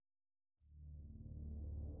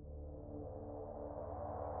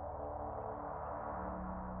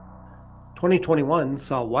2021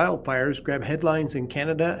 saw wildfires grab headlines in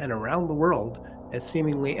Canada and around the world as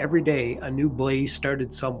seemingly every day a new blaze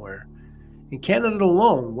started somewhere. In Canada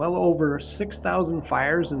alone, well over 6,000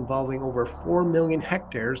 fires involving over 4 million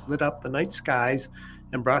hectares lit up the night skies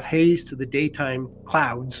and brought haze to the daytime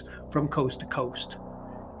clouds from coast to coast.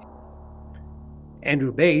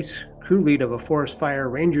 Andrew Bass, crew lead of a forest fire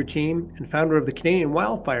ranger team and founder of the Canadian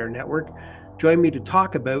Wildfire Network, joined me to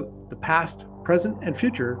talk about the past, present, and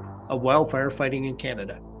future of wildfire fighting in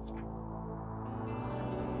Canada.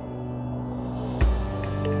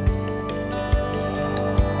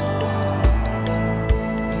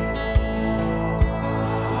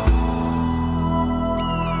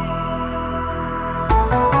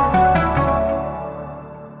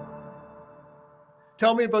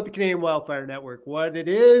 Tell me about the Canadian Wildfire Network, what it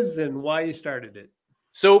is and why you started it.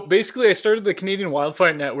 So basically, I started the Canadian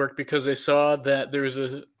Wildfire Network because I saw that there was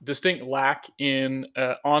a distinct lack in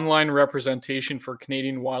online representation for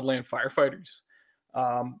Canadian wildland firefighters.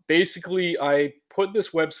 Basically, I put this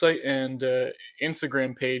website and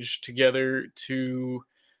Instagram page together to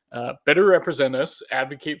better represent us,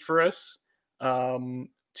 advocate for us,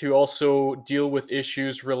 to also deal with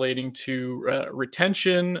issues relating to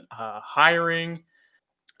retention, hiring.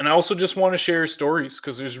 And I also just want to share stories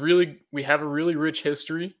because we have a really rich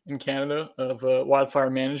history in Canada of wildfire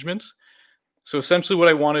management. So essentially, what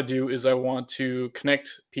I want to do is I want to connect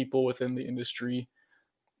people within the industry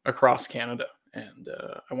across Canada, and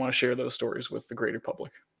I want to share those stories with the greater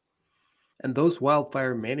public. And those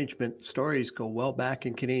wildfire management stories go well back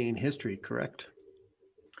in Canadian history, correct?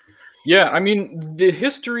 Yeah, I mean, the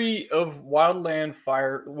history of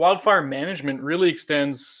wildfire management really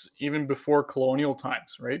extends even before colonial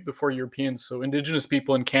times, right? Before Europeans. So Indigenous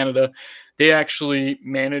people in Canada, they actually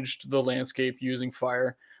managed the landscape using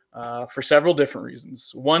fire for several different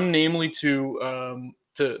reasons. One, namely, to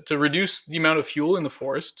reduce the amount of fuel in the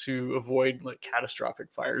forest to avoid like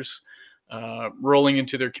catastrophic fires rolling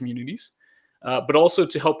into their communities, but also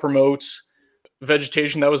to help promote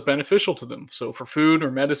vegetation that was beneficial to them. So for food or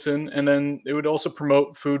medicine, and then it would also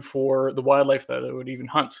promote food for the wildlife that it would even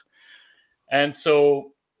hunt. And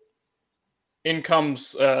so in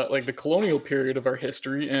comes like the colonial period of our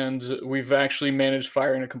history, and we've actually managed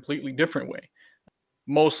fire in a completely different way,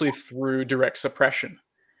 mostly through direct suppression.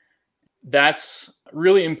 That's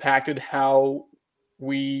really impacted how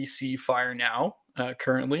we see fire now,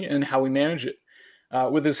 currently, and how we manage it.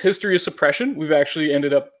 With this history of suppression, we've actually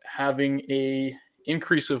ended up having a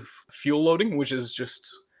increase of fuel loading, which is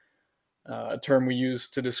just a term we use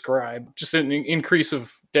to describe just an increase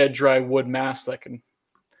of dead, dry wood mass that can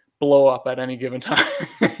blow up at any given time.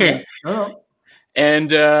 Yeah. Oh.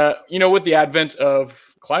 And, with the advent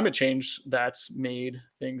of climate change, that's made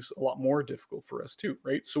things a lot more difficult for us too,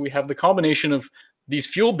 right? So we have the combination of these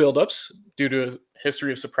fuel buildups due to a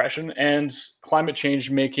history of suppression and climate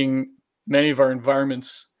change making many of our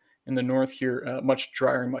environments in the north here much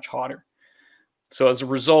drier and much hotter. So as a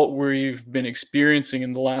result, we've been experiencing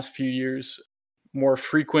in the last few years more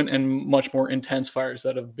frequent and much more intense fires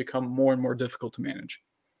that have become more and more difficult to manage.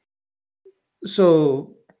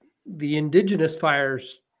 So the Indigenous fire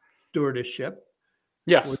stewardship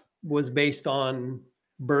Yes. was based on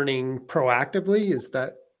burning proactively. Is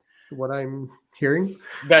that what I'm hearing?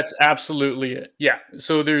 That's absolutely it. Yeah.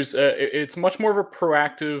 So it's much more of a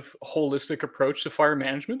proactive, holistic approach to fire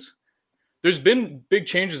management. There's been big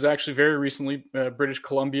changes actually very recently. British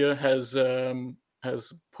Columbia has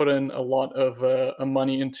put in a lot of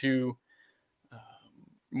money into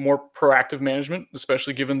more proactive management,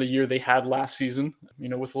 especially given the year they had last season.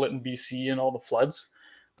 With Lytton, BC, and all the floods,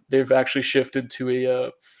 they've actually shifted to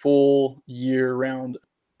a full year-round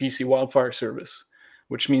BC wildfire service,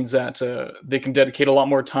 which means that they can dedicate a lot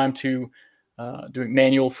more time to doing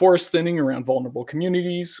manual forest thinning around vulnerable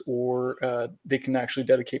communities, or they can actually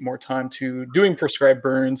dedicate more time to doing prescribed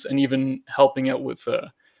burns and even helping out with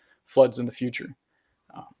floods in the future.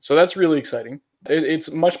 So that's really exciting.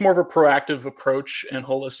 It's much more of a proactive approach and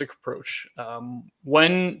holistic approach.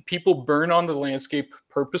 When people burn on the landscape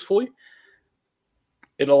purposefully,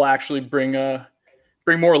 it'll actually bring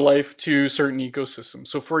more life to certain ecosystems.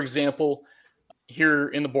 So, for example, here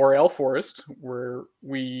in the Boreal Forest, where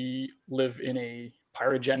we live in a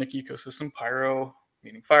pyrogenic ecosystem, pyro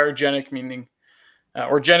meaning phyogenic, meaning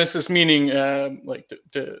or genesis meaning like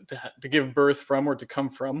to give birth from or to come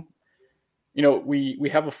from. We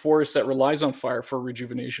have a forest that relies on fire for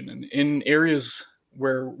rejuvenation, and in areas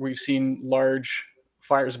where we've seen large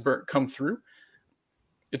fires come through,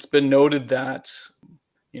 it's been noted that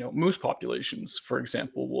moose populations, for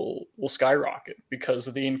example, will skyrocket because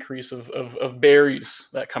of the increase of berries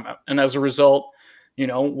that come out. And as a result,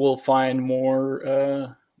 we'll find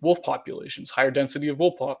more wolf populations, higher density of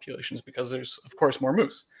wolf populations, because there's, of course, more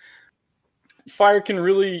moose. Fire can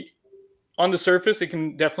really, on the surface, it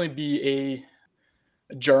can definitely be a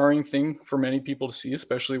jarring thing for many people to see,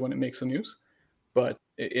 especially when it makes the news. But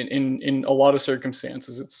in a lot of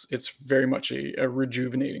circumstances, it's very much a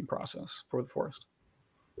rejuvenating process for the forest.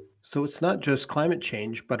 So it's not just climate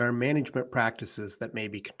change, but our management practices that may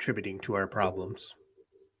be contributing to our problems.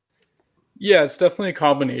 Yeah, it's definitely a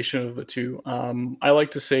combination of the two. I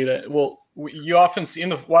like to say that, well, you often see in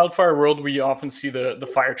the wildfire world, we often see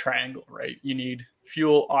the fire triangle, right? You need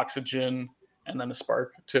fuel, oxygen, and then a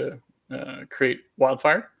spark to create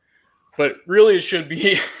wildfire. But really, it should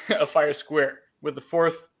be a fire square with the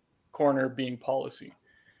fourth corner being policy,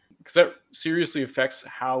 because that seriously affects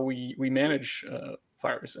how we manage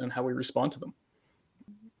fires and how we respond to them.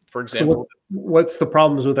 For So example, what's the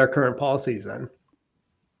problems with our current policies then,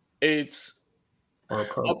 it's or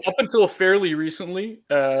approach? up until fairly recently,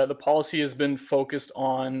 the policy has been focused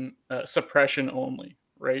on suppression only,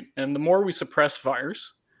 right? And the more we suppress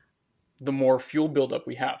fires, the more fuel buildup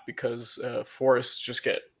we have, because forests just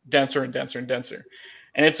get denser and denser and denser.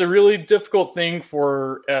 And it's a really difficult thing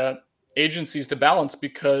for agencies to balance,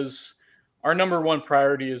 because our number one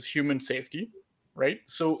priority is human safety, right?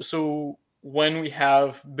 So when we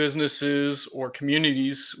have businesses or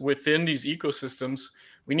communities within these ecosystems,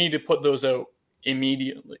 we need to put those out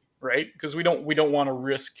immediately, right? Because we don't want to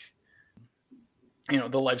risk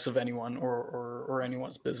the lives of anyone or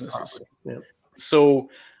anyone's businesses. Yeah. So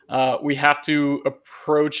we have to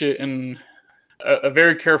approach it in a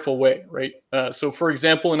very careful way, right? So, for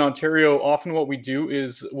example, in Ontario, often what we do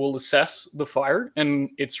is we'll assess the fire and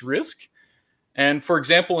its risk. And for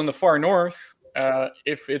example, in the far north,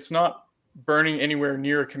 if it's not burning anywhere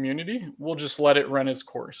near a community, we'll just let it run its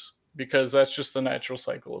course, because that's just the natural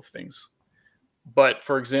cycle of things. But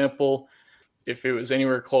for example, if it was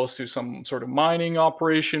anywhere close to some sort of mining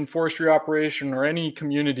operation, forestry operation, or any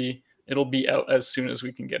community, it'll be out as soon as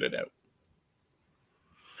we can get it out.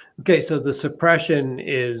 Okay, so the suppression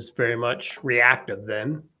is very much reactive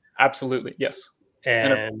then, Absolutely, yes.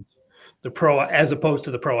 And and as opposed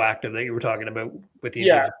to the proactive that you were talking about with the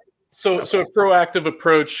yeah, individual. so a proactive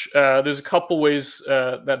approach. There's a couple ways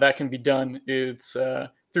that can be done. It's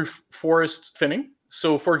through forest thinning.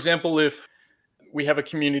 So, for example, if we have a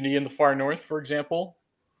community in the far north, for example,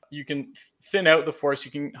 you can thin out the forest.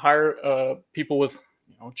 You can hire people with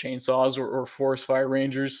chainsaws or forest fire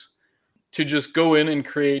rangers to just go in and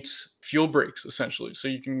create fuel breaks, essentially. So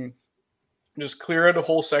you can just clear out a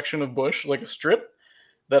whole section of bush, like a strip,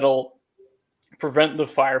 that'll prevent the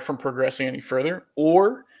fire from progressing any further.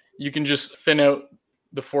 Or you can just thin out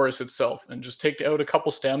the forest itself and just take out a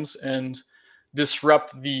couple stems and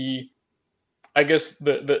disrupt the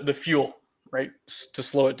fuel, right, to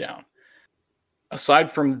slow it down.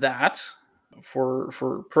 Aside from that, for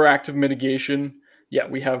proactive mitigation, yeah,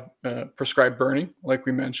 we have prescribed burning, like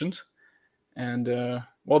we mentioned. And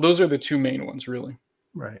well, those are the two main ones, really.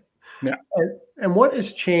 Right. Yeah. And what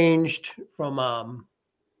has changed from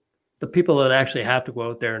the people that actually have to go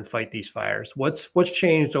out there and fight these fires? What's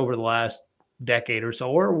changed over the last decade or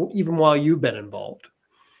so, or even while you've been involved?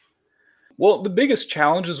 Well, the biggest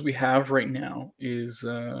challenges we have right now is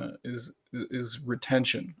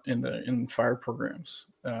retention in fire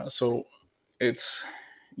programs. So it's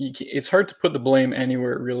hard to put the blame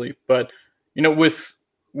anywhere, really. But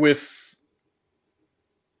with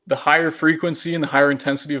the higher frequency and the higher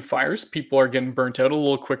intensity of fires, people are getting burnt out a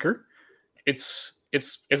little quicker. It's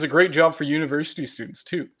a great job for university students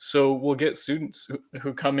too. So we'll get students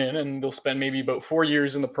who come in and they'll spend maybe about 4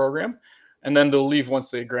 years in the program, and then they'll leave once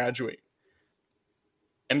they graduate.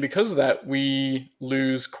 And because of that, we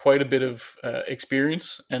lose quite a bit of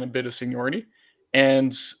experience and a bit of seniority,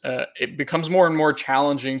 and it becomes more and more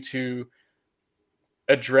challenging to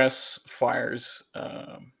address fires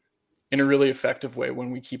in a really effective way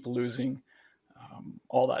when we keep losing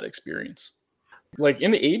all that experience. Like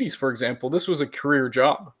in the 80s, for example, this was a career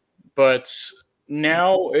job, but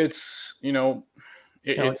now it's a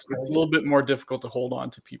little bit more difficult to hold on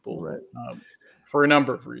to people, Right. For a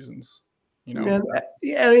number of reasons. And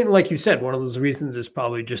yeah, I mean, like you said, one of those reasons is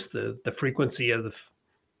probably just the frequency of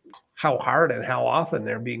how hard and how often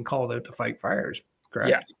they're being called out to fight fires.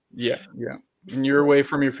 Correct? Yeah. And you're away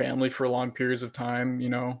from your family for long periods of time.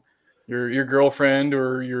 Your girlfriend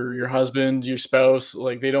or your husband, your spouse,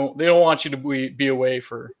 like they don't want you to be away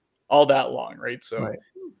for all that long, right? So, right.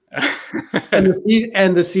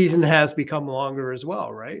 and the season has become longer as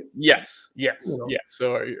well, right? Yes.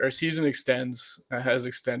 So our season has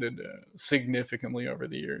extended significantly over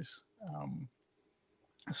the years.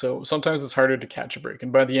 So sometimes it's harder to catch a break,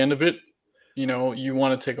 and by the end of it, you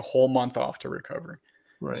want to take a whole month off to recover.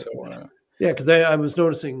 Right. So Yeah, because I was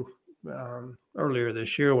noticing earlier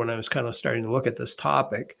this year when I was kind of starting to look at this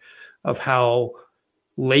topic of how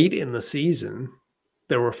late in the season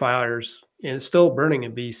there were fires and still burning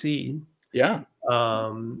in BC. yeah,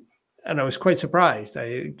 Um, and I was quite surprised.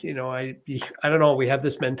 I don't know. We have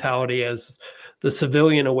this mentality as the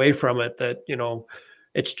civilian away from it that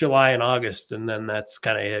it's July and August, and then that's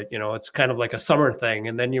kind of it. It's kind of like a summer thing,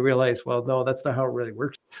 and then you realize, well, no, that's not how it really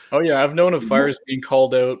works. oh yeah, I've known of fires being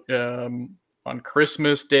called out on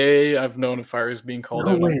Christmas Day. I've known of fires being called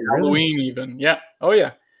No out on way, really? Halloween, even. Yeah. Oh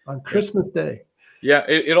yeah. On Yeah. Christmas Day. Yeah.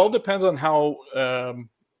 It all depends on how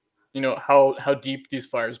how deep these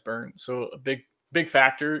fires burn. So a big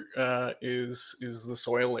factor is the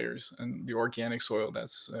soil layers and the organic soil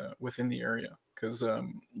that's within the area, because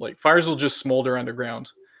like fires will just smolder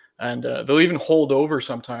underground, and they'll even hold over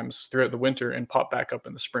sometimes throughout the winter and pop back up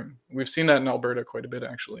in the spring. We've seen that in Alberta quite a bit,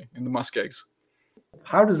 actually, in the muskegs.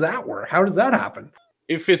 How does that work? How does that happen?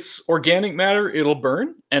 If it's organic matter, it'll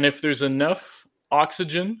burn, and if there's enough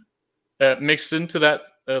oxygen mixed into that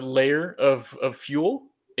layer of fuel,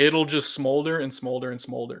 it'll just smolder and smolder and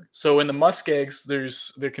smolder. So in the muskegs,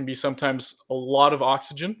 there can be sometimes a lot of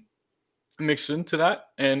oxygen mixed into that,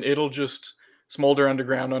 and it'll just smolder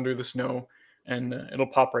underground under the snow, and it'll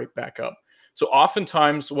pop right back up. So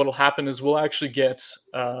oftentimes, what'll happen is we'll actually get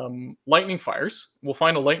lightning fires. We'll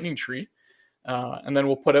find a lightning tree, and then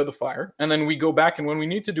we'll put out the fire, and then we go back, and when we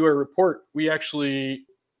need to do our report, we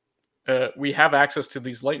have access to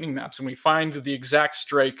these lightning maps, and we find the exact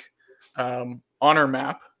strike on our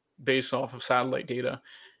map based off of satellite data,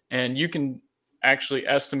 and you can actually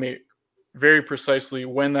estimate very precisely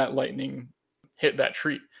when that lightning hit that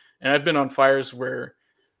tree. And I've been on fires where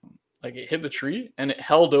like it hit the tree and it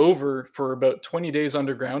held over for about 20 days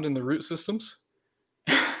underground in the root systems.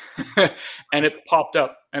 And it popped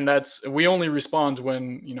up, and that's we only respond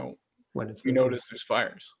when When it's we visible. notice there's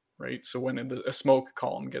fires, right? So when a smoke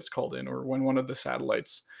column gets called in, or when one of the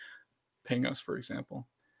satellites ping us, for example.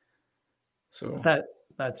 So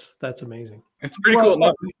That's amazing. it's pretty Well, cool.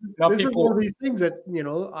 look, Not this is people. one of these things that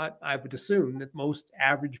I would assume that most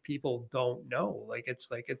average people don't know. It's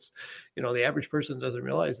the average person doesn't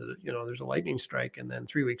realize that there's a lightning strike, and then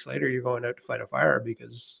 3 weeks later you're going out to fight a fire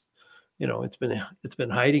because it's been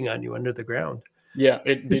hiding on you under the ground. Yeah,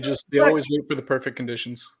 they always wait for the perfect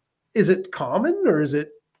conditions. Is it common, or is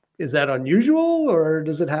that unusual, or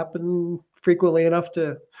does it happen frequently enough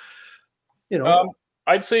to you know? Um,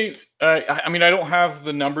 I'd say, I mean, I don't have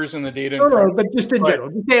the numbers and the data in No, front no, of but me, just in but general,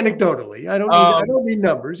 just anecdotally. I don't need I um, don't need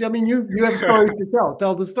numbers. I mean, you have stories to tell.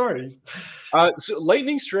 Tell the stories. so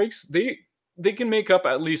lightning strikes, they can make up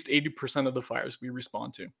at least 80% of the fires we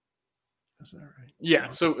respond to. Is that right? Yeah,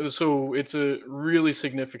 Wow. so it's a really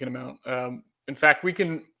significant amount. In fact, we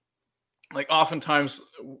can like oftentimes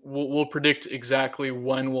we'll predict exactly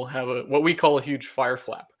when we'll have a what we call a huge fire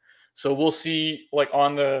flap. So we'll see like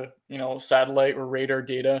on the satellite or radar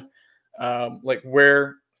data, like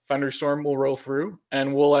where thunderstorm will roll through,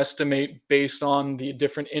 and we'll estimate based on the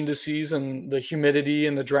different indices and the humidity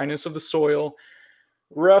and the dryness of the soil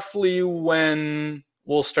roughly when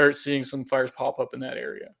we'll start seeing some fires pop up in that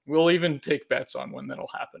area. We'll even take bets on when that'll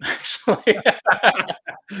happen, actually.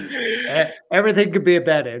 Everything could be a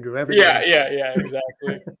bet, Andrew. Yeah, Everything. yeah, yeah,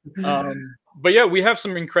 exactly. But yeah, we have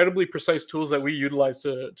some incredibly precise tools that we utilize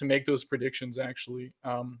to make those predictions. Actually,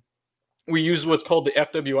 we use what's called the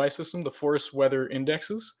FWI system, the Forest Weather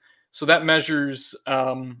Indexes. So that measures,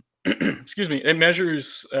 excuse me, it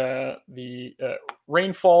measures the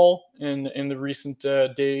rainfall in the recent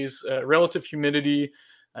days, relative humidity,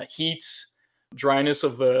 heat, dryness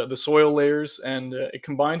of the soil layers, and it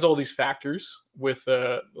combines all these factors with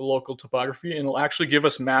the local topography, and it'll actually give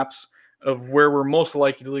us maps of where we're most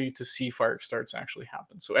likely to see fire starts actually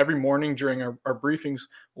happen. So every morning during our briefings,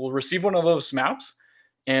 we'll receive one of those maps,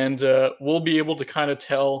 and we'll be able to kind of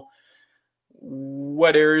tell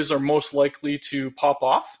what areas are most likely to pop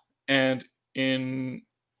off. And in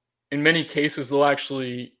many cases, they'll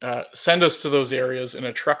actually send us to those areas in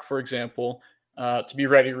a truck, for example, to be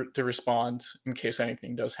ready to respond in case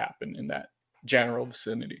anything does happen in that general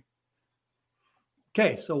vicinity.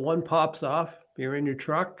 Okay, so one pops off. You're in your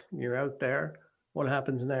truck. You're out there. What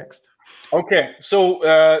happens next? Okay, so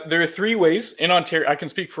there are three ways in Ontario. I can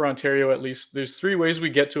speak for Ontario at least. There's three ways we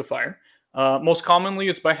get to a fire. Most commonly,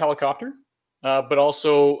 it's by helicopter, but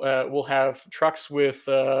also we'll have trucks with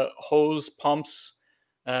hose, pumps,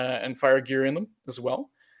 and fire gear in them as well,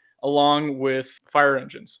 along with fire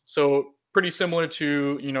engines. So pretty similar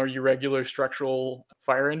to your regular structural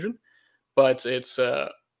fire engine, but it's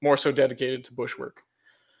more so dedicated to bush work.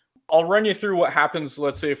 I'll run you through what happens,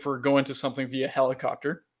 let's say, if we're going to something via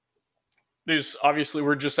helicopter. There's obviously,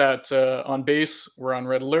 we're just at on base, we're on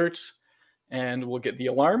red alert, and we'll get the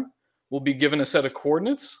alarm. We'll be given a set of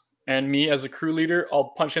coordinates, and me as a crew leader,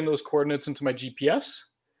 I'll punch in those coordinates into my GPS,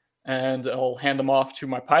 and I'll hand them off to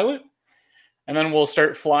my pilot, and then we'll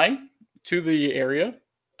start flying to the area.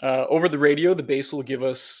 Over the radio, the base will give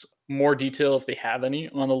us more detail, if they have any,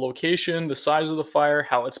 on the location, the size of the fire,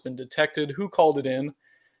 how it's been detected, who called it in,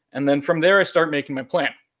 and then from there I start making my plan.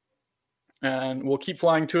 And we'll keep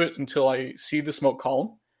flying to it until I see the smoke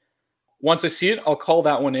column. Once I see it, I'll call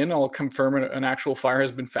that one in. I'll confirm an actual fire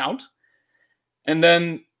has been found. And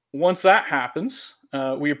then once that happens,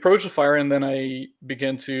 we approach the fire, and then I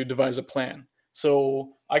begin to devise a plan.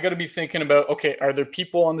 So I got to be thinking about, okay, are there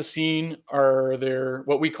people on the scene? Are there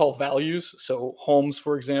what we call values? So homes,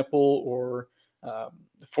 for example, or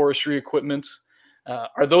forestry equipment.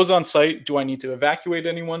 Are those on site? Do I need to evacuate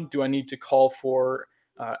anyone? Do I need to call for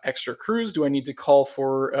extra crews? Do I need to call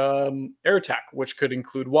for air attack, which could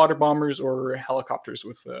include water bombers or helicopters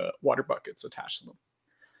with water buckets attached to them?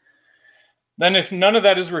 Then if none of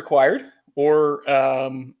that is required, or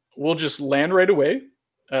we'll just land right away,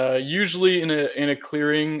 usually in a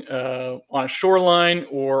clearing on a shoreline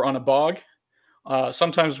or on a bog.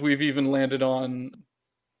 Sometimes we've even landed on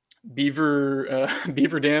beaver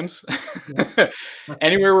dams,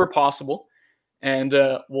 anywhere where possible. And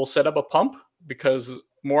we'll set up a pump, because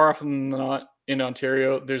more often than not in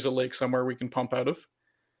Ontario, there's a lake somewhere we can pump out of.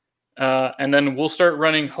 And then we'll start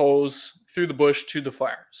running hose through the bush to the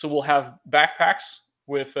fire. So we'll have backpacks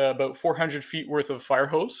with about 400 feet worth of fire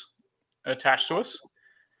hose attached to us.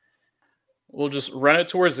 We'll just run it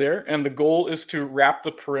towards there. And the goal is to wrap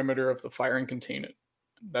the perimeter of the fire and contain it.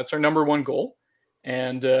 That's our number one goal.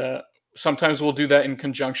 And sometimes we'll do that in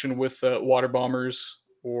conjunction with water bombers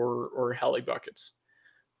or heli buckets.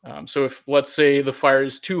 So if, let's say, the fire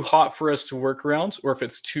is too hot for us to work around, or if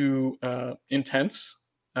it's too intense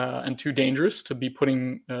and too dangerous to be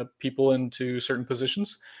putting people into certain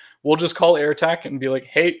positions, we'll just call air attack and be like,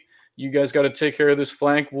 hey, you guys got to take care of this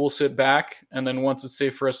flank. We'll sit back, and then once it's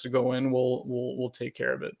safe for us to go in, we'll take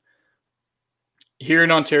care of it. Here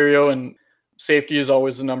in Ontario, and safety is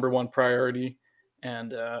always the number one priority.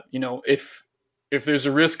 And if there's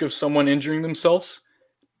a risk of someone injuring themselves,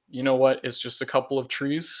 you know what? It's just a couple of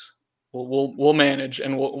trees. We'll manage,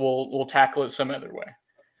 and we'll tackle it some other way.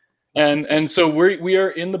 And so we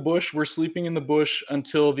are in the bush. We're sleeping in the bush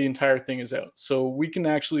until the entire thing is out. So we can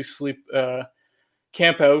actually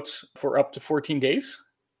camp out for up to 14 days.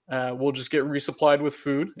 We'll just get resupplied with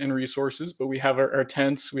food and resources, but we have our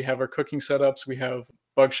tents, we have our cooking setups, we have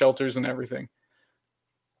bug shelters and everything.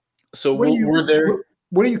 So we're there.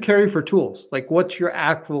 What do you carry for tools? Like, what's your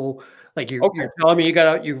actual, like you're telling me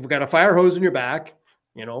you've got a fire hose in your back,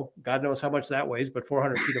 God knows how much that weighs, but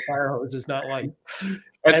 400 feet of fire hose is not light.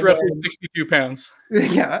 That's roughly 62 pounds.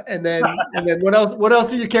 Yeah. And then what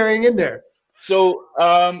else are you carrying in there? So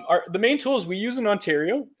the main tools we use in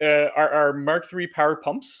Ontario are Mark III power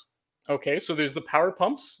pumps. Okay, so there's the power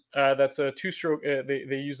pumps. That's a two-stroke.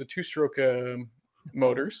 They use a two-stroke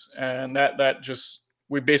motors, and that just,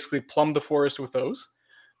 we basically plumb the forest with those.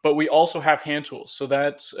 But we also have hand tools. So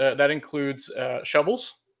that includes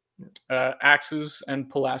shovels, axes,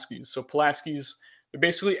 and Pulaskis. So Pulaskis, they're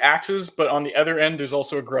basically axes, but on the other end, there's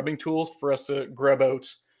also a grubbing tool for us to grub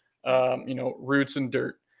out, roots and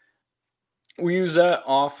dirt. We use that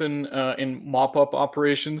often in mop-up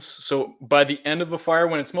operations. So by the end of a fire,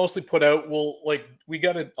 when it's mostly put out, we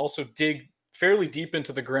got to also dig fairly deep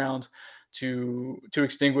into the ground to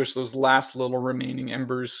extinguish those last little remaining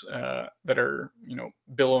embers that are,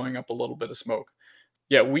 billowing up a little bit of smoke.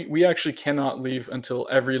 Yeah, we actually cannot leave until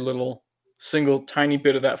every little single tiny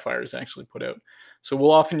bit of that fire is actually put out. So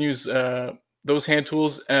we'll often use those hand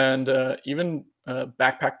tools and even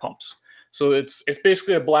backpack pumps. So it's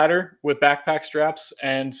basically a bladder with backpack straps,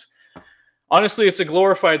 and honestly, it's a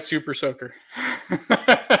glorified super soaker.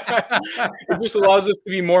 It just allows us to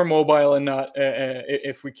be more mobile and not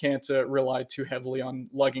if we can't rely too heavily on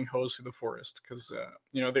lugging hose through the forest, because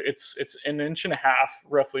it's an inch and a half,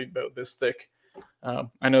 roughly about this thick.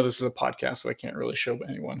 I know this is a podcast, so I can't really show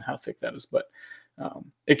anyone how thick that is, but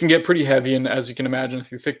it can get pretty heavy, and as you can imagine,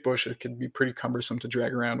 through thick bush, it can be pretty cumbersome to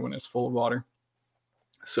drag around when it's full of water.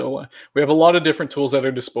 So we have a lot of different tools at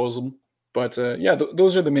our disposal, but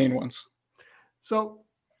those are the main ones. So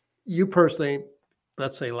you personally,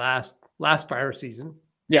 let's say last fire season,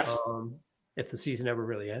 yes, if the season ever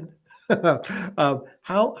really ends,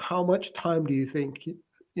 how much time do you think,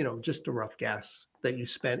 just a rough guess, that you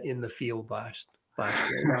spent in the field last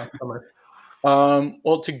summer?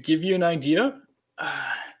 Well, to give you an idea, uh,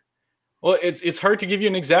 well, it's hard to give you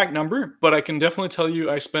an exact number, but I can definitely tell you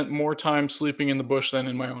I spent more time sleeping in the bush than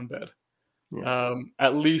in my own bed. Yeah,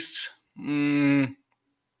 At least 70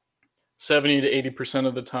 to 80%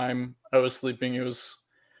 of the time I was sleeping, it was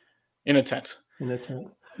in a tent. in a tent.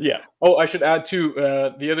 Yeah. Oh, I should add too.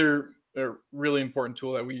 The other really important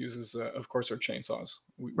tool that we use is, of course, our chainsaws.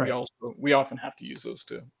 Right. We often have to use those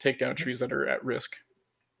to take down trees that are at risk.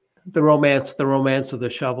 The romance of the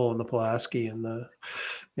shovel and the Pulaski and the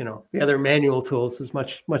other manual tools is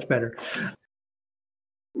much better.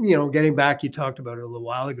 Getting back, you talked about it a little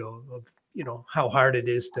while ago of how hard it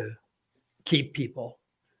is to keep people.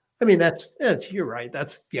 I mean, that's you're right.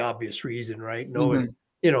 That's the obvious reason, right? No, Hmm.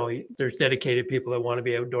 there's dedicated people that want to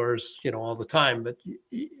be outdoors, all the time, but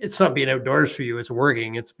it's not being outdoors for you. It's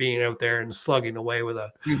working. It's being out there and slugging away with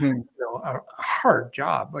Hmm. a hard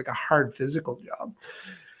job, like a hard physical job.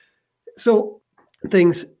 So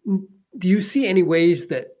things, do you see any ways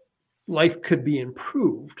that life could be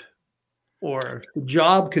improved or the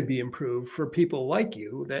job could be improved for people like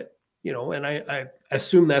you that, and I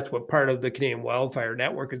assume that's what part of the Canadian Wildfire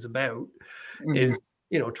Network is about, Hmm. is,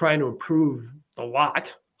 trying to improve the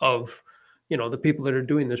lot of, the people that are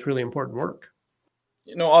doing this really important work.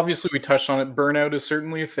 Obviously, we touched on it. Burnout is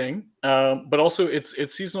certainly a thing, but also it's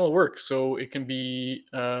seasonal work, so it can be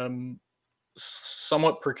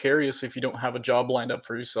somewhat precarious if you don't have a job lined up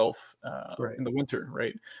for yourself Right. in the winter,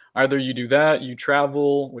 right? Either you do that, you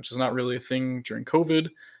travel, which is not really a thing during COVID,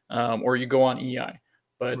 or you go on EI.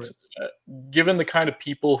 But Right. uh, given the kind of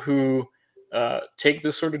people who take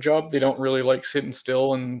this sort of job, they don't really like sitting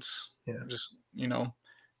still and Yeah. just,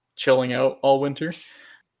 chilling out all winter.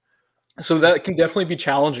 So that can definitely be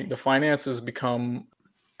challenging. The finances become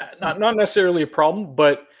not necessarily a problem,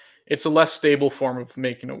 but it's a less stable form of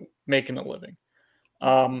making a living.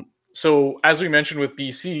 So as we mentioned with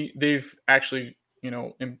BC, they've actually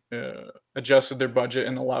adjusted their budget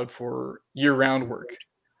and allowed for year-round work,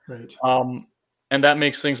 Right. um, and that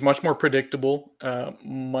makes things much more predictable,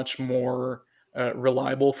 much more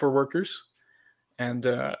reliable for workers. And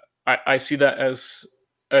I see that as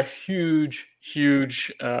a huge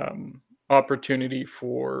opportunity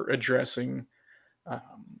for addressing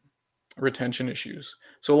um, retention issues.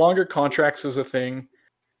 So longer contracts is a thing.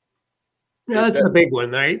 Yeah, that's That the big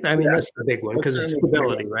one, right? I mean, Yeah, that's the big one that's because it's certainly the big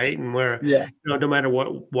stability, one. right? And where, Yeah. no matter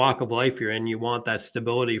what walk of life you're in, you want that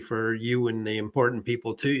stability for you and the important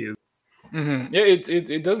people to you. Yeah,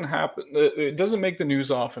 it doesn't happen. It doesn't make the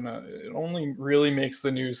news often. It only really makes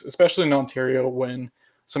the news, especially in Ontario, when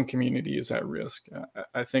some community is at risk.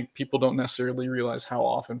 I think people don't necessarily realize how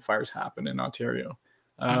often fires happen in Ontario.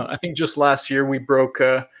 Yeah. I think just last year we broke.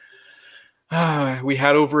 We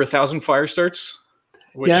had over 1,000 fire starts,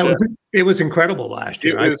 Yeah, which it was incredible last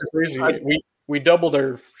year. it was crazy. We doubled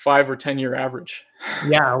our 5 or 10 year average.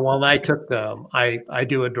 Yeah, well, I took I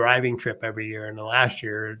do a driving trip every year, and the last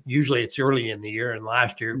year, usually it's early in the year, and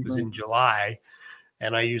last year it was Mhm. in July,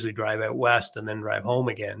 and I usually drive out west and then drive home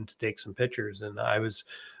again to take some pictures. And I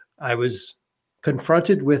was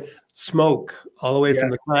confronted with smoke all the way Yeah, from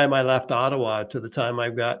the time I left Ottawa to the time I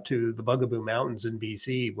got to the Bugaboo Mountains in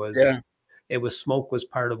BC. yeah. Smoke was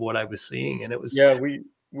part of what I was seeing, and it was Yeah,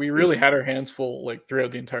 we really had our hands full, like,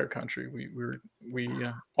 throughout the entire country. We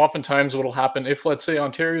oftentimes what'll happen if, let's say,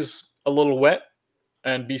 Ontario's a little wet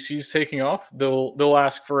and BC's taking off, they'll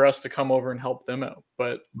ask for us to come over and help them out,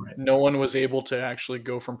 but right. no one was able to actually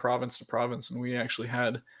go from province to province, and we actually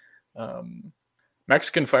had, um,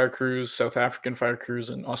 Mexican fire crews, South African fire crews,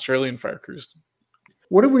 and Australian fire crews.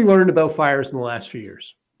 What have we learned about fires in the last few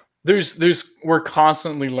years? We're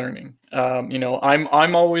constantly learning.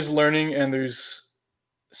 I'm always learning, and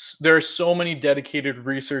there are so many dedicated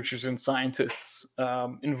researchers and scientists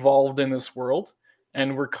involved in this world,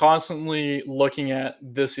 and we're constantly looking at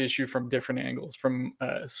this issue from different angles, from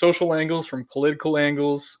social angles, from political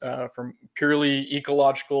angles, from purely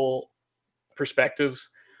ecological perspectives.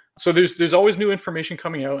 So there's always new information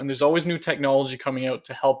coming out, and there's always new technology coming out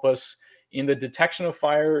to help us in the detection of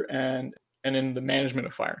fire and in the management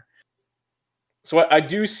of fire. So I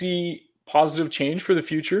do see positive change for the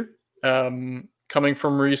future, coming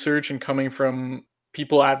from research and coming from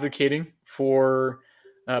people advocating for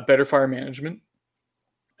better fire management.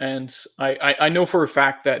 And I know for a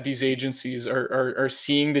fact that these agencies are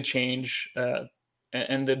seeing the change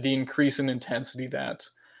and the increase in intensity that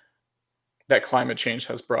climate change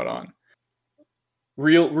has brought on.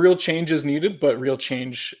 Real change is needed, but real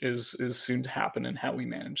change is soon to happen in how we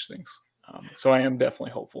manage things. So I am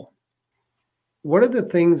definitely hopeful. What are the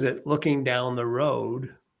things that looking down the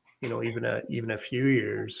road, even a few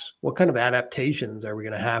years, what kind of adaptations are we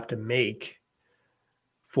going to have to make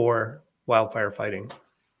for wildfire fighting?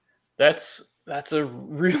 That's a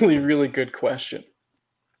really, really good question.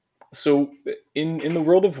 So in the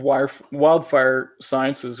world of wildfire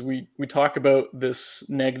sciences, we talk about this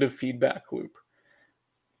negative feedback loop.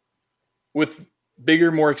 With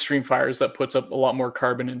bigger, more extreme fires, that puts up a lot more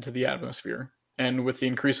carbon into the atmosphere. And with the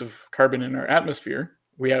increase of carbon in our atmosphere,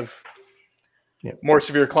 we have more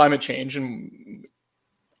severe climate change, and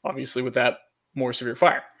obviously with that, more severe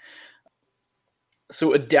fire.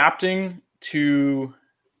 So adapting to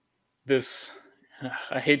this,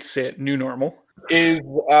 I hate to say it, new normal is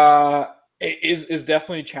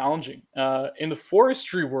definitely challenging. In the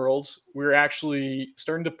forestry world, we're actually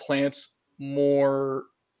starting to plant more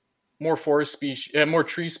forest species, more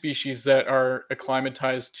tree species that are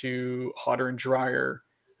acclimatized to hotter and drier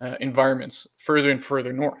environments further and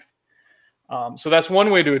further north. So that's one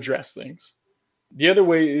way to address things. The other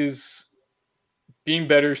way is being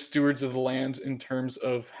better stewards of the land in terms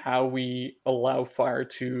of how we allow fire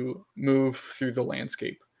to move through the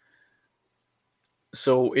landscape.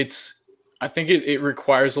 So I think it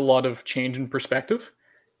requires a lot of change in perspective,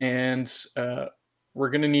 and we're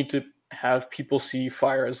going to need to have people see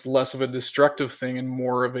fire as less of a destructive thing and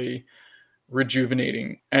more of a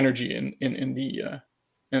rejuvenating energy in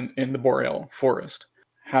the boreal forest.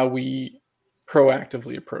 How we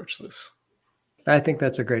proactively approach this. I think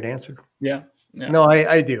that's a great answer. Yeah. No,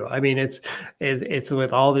 I do. I mean, it's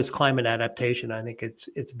with all this climate adaptation. I think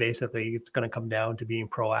it's basically going to come down to being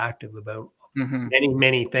proactive about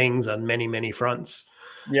many things on many fronts.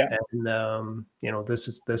 Yeah, and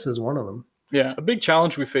this is one of them. Yeah, a big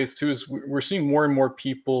challenge we face too is we're seeing more and more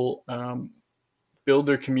people build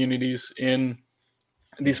their communities in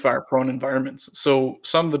these fire-prone environments. So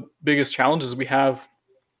some of the biggest challenges we have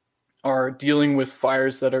are dealing with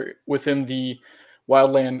fires that are within the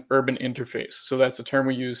wildland-urban interface. So that's a term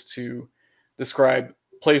we use to describe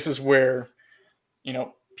places where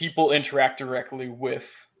people interact directly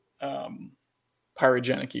with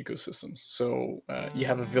pyrogenic ecosystems. So you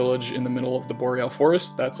have a village in the middle of the boreal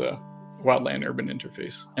forest. That's a wildland urban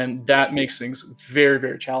interface, and that makes things very,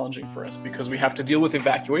 very challenging for us because we have to deal with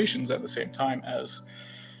evacuations at the same time as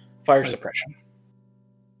fire suppression.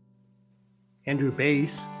 Andrew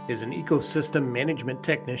Bass is an ecosystem management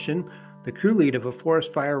technician, the crew lead of a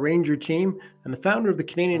forest fire ranger team, and the founder of the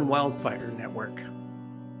Canadian Wildfire Network.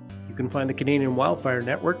 You can find the Canadian Wildfire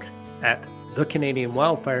Network at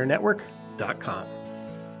thecanadianwildfirenetwork.com.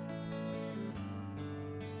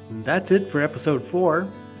 And that's it for episode 4.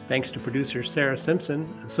 Thanks to producer Sarah Simpson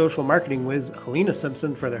and social marketing whiz Alina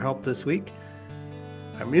Simpson for their help this week.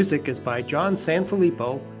 Our music is by John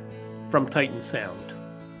Sanfilippo from Titan Sound.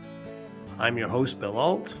 I'm your host, Bill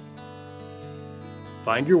Alt.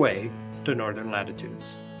 Find your way to northern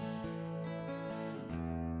latitudes.